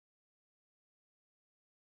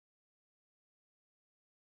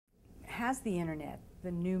has the internet,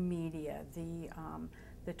 the new media,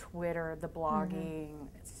 the Twitter, the blogging,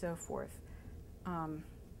 so forth. I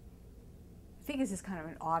think this is kind of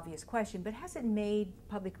an obvious question, but has it made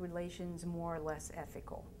public relations more or less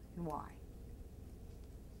ethical, and why?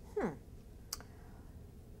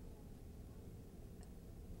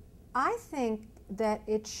 I think that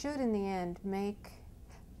it should, in the end,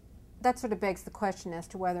 that sort of begs the question as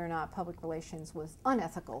to whether or not public relations was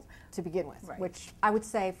unethical to begin with, right. Which I would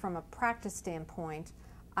say from a practice standpoint,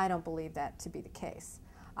 I don't believe that to be the case.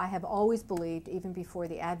 I have always believed, even before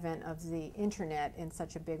the advent of the internet in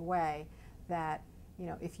such a big way, that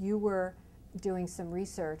if you were doing some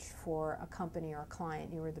research for a company or a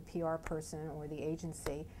client, you were the PR person or the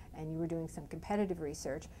agency, and you were doing some competitive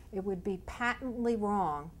research, it would be patently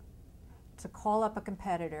wrong to call up a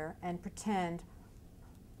competitor and pretend,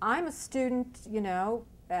 I'm a student,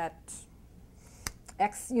 at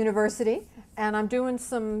X university, and I'm doing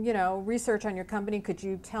some, research on your company. Could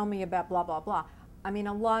you tell me about blah, blah, blah? I mean,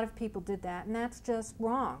 a lot of people did that, and that's just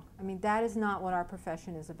wrong. I mean, that is not what our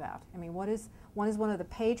profession is about. I mean, one of the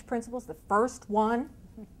PAGE principles, the first one,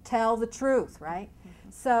 tell the truth, right?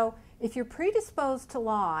 So if you're predisposed to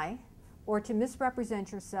lie or to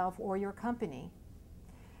misrepresent yourself or your company,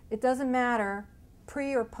 it doesn't matter,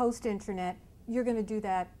 pre or post-internet, you're going to do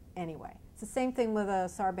that anyway. It's the same thing with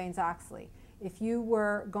Sarbanes-Oxley. If you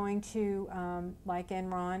were going to, like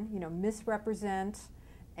Enron, misrepresent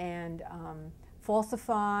and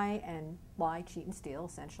falsify and lie, cheat, and steal,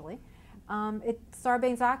 essentially,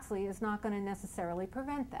 Sarbanes-Oxley is not going to necessarily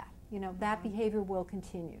prevent that. That behavior will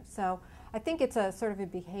continue. So I think it's a sort of a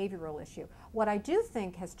behavioral issue. What I do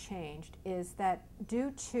think has changed is that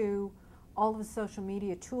due to all of the social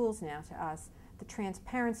media tools now to us, the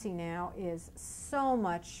transparency now is so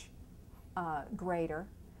much greater,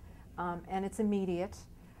 and it's immediate.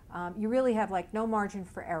 You really have no margin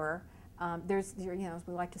for error. There's, as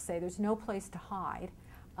we like to say, there's no place to hide.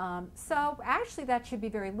 So actually that should be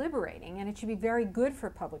very liberating, and it should be very good for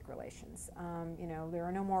public relations. There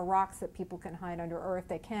are no more rocks that people can hide under, or if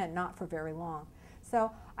they can, not for very long. So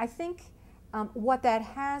I think what that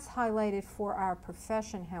has highlighted for our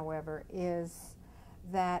profession, however, is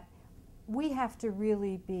that we have to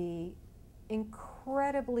really be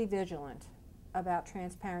incredibly vigilant about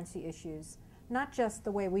transparency issues, not just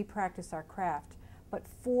the way we practice our craft, but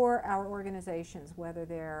for our organizations, whether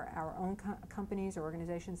they're our own companies or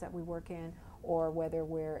organizations that we work in, or whether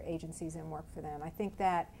we're agencies and work for them. I think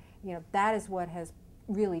that that is what has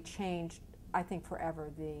really changed, I think, forever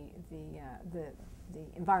the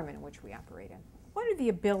environment in which we operate in. What are the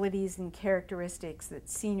abilities and characteristics that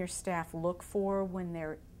senior staff look for when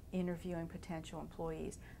they're interviewing potential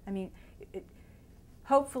employees? I mean,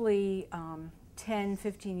 hopefully 10,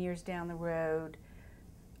 15 years down the road,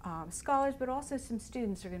 scholars, but also some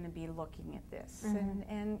students are going to be looking at this.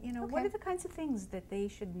 And okay. What are the kinds of things that they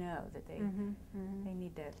should know, that they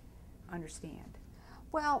need to understand?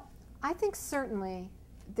 Well, I think certainly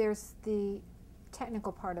there's the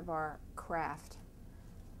technical part of our craft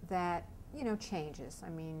that changes. I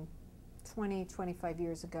mean, 20, 25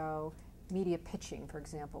 years ago, media pitching, for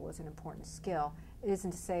example, was an important skill. It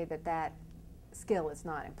isn't to say that that skill is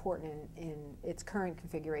not important in its current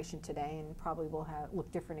configuration today, and probably will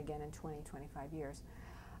look different again in 20, 25 years.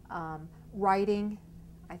 Writing,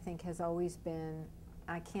 I think, has always been,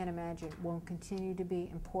 I can't imagine, won't continue to be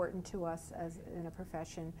important to us as in a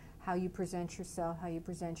profession. How you present yourself, how you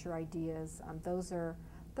present your ideas, those are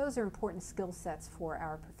important skill sets for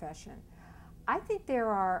our profession. I think there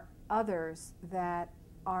are others that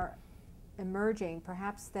are emerging.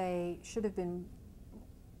 Perhaps they should have been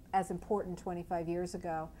as important 25 years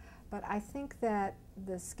ago, but I think that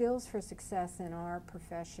the skills for success in our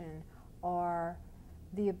profession are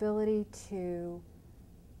the ability to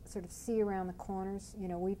sort of see around the corners.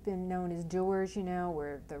 We've been known as doers,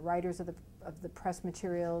 we're the writers of the press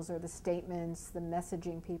materials or the statements, the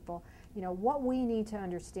messaging people. What we need to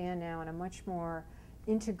understand now in a much more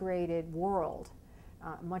integrated world,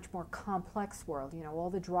 much more complex world, all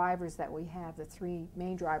the drivers that we have, the three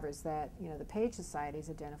main drivers that, the PAGE Society has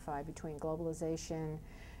identified between globalization,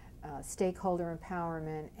 stakeholder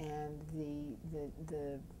empowerment, and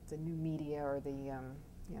the new media, or the,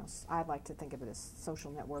 I'd like to think of it as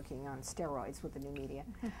social networking on steroids with the new media.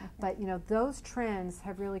 But, those trends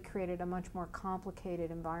have really created a much more complicated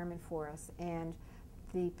environment for us, and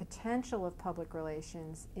the potential of public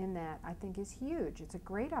relations in that, I think, is huge. It's a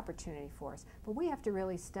great opportunity for us, but we have to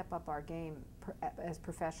really step up our game as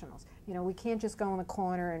professionals. We can't just go in the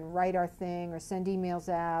corner and write our thing or send emails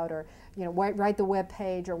out, or write the web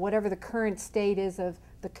page, or whatever the current state is of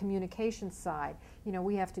the communication side.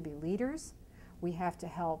 We have to be leaders. We have to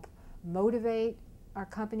help motivate our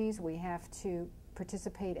companies. We have to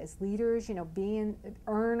participate as leaders, you know,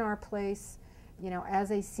 earn our place, you know,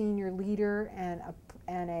 as a senior leader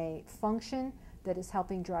and a function that is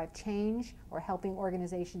helping drive change or helping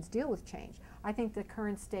organizations deal with change. I think the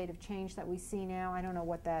current state of change that we see now, I don't know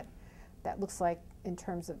what that looks like in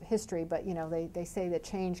terms of history, but you know, they say that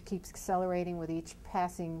change keeps accelerating with each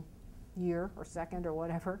passing year or second or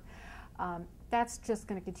whatever. That's just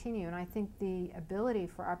going to continue, and I think the ability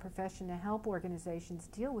for our profession to help organizations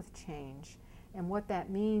deal with change and what that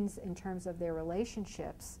means in terms of their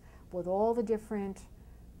relationships with all the different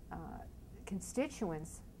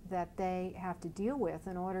constituents that they have to deal with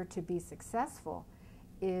in order to be successful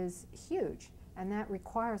is huge. And that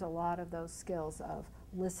requires a lot of those skills of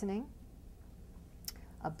listening,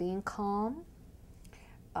 of being calm,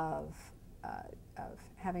 of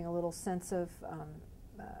having a little sense of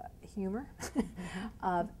humor,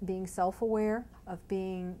 of being self-aware, of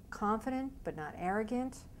being confident but not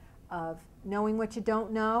arrogant, of knowing what you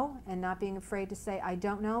don't know and not being afraid to say, I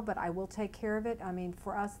don't know, but I will take care of it. I mean,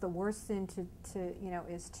 for us, the worst sin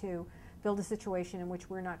is to build a situation in which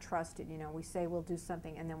we're not trusted. You know, we say we'll do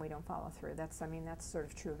something and then we don't follow through. That's sort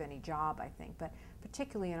of true of any job, I think. But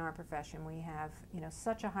particularly in our profession, we have, you know,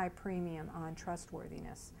 such a high premium on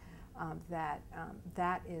trustworthiness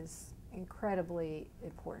that is incredibly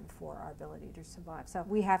important for our ability to survive. So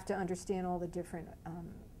we have to understand all the different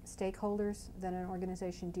stakeholders that an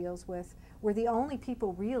organization deals with. We're the only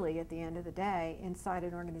people really at the end of the day inside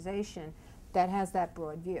an organization that has that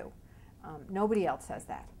broad view. Nobody else has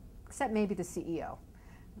that, except maybe the CEO.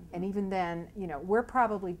 And even then, you know, we're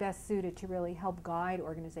probably best suited to really help guide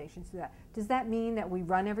organizations through that. Does that mean that we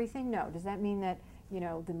run everything? No. Does that mean that, you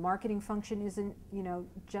know, the marketing function isn't, you know,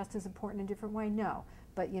 just as important in a different way? No.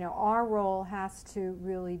 But, you know, our role has to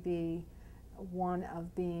really be one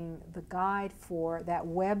of being the guide for that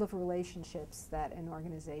web of relationships that an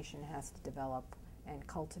organization has to develop and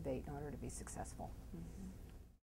cultivate in order to be successful. Mm-hmm.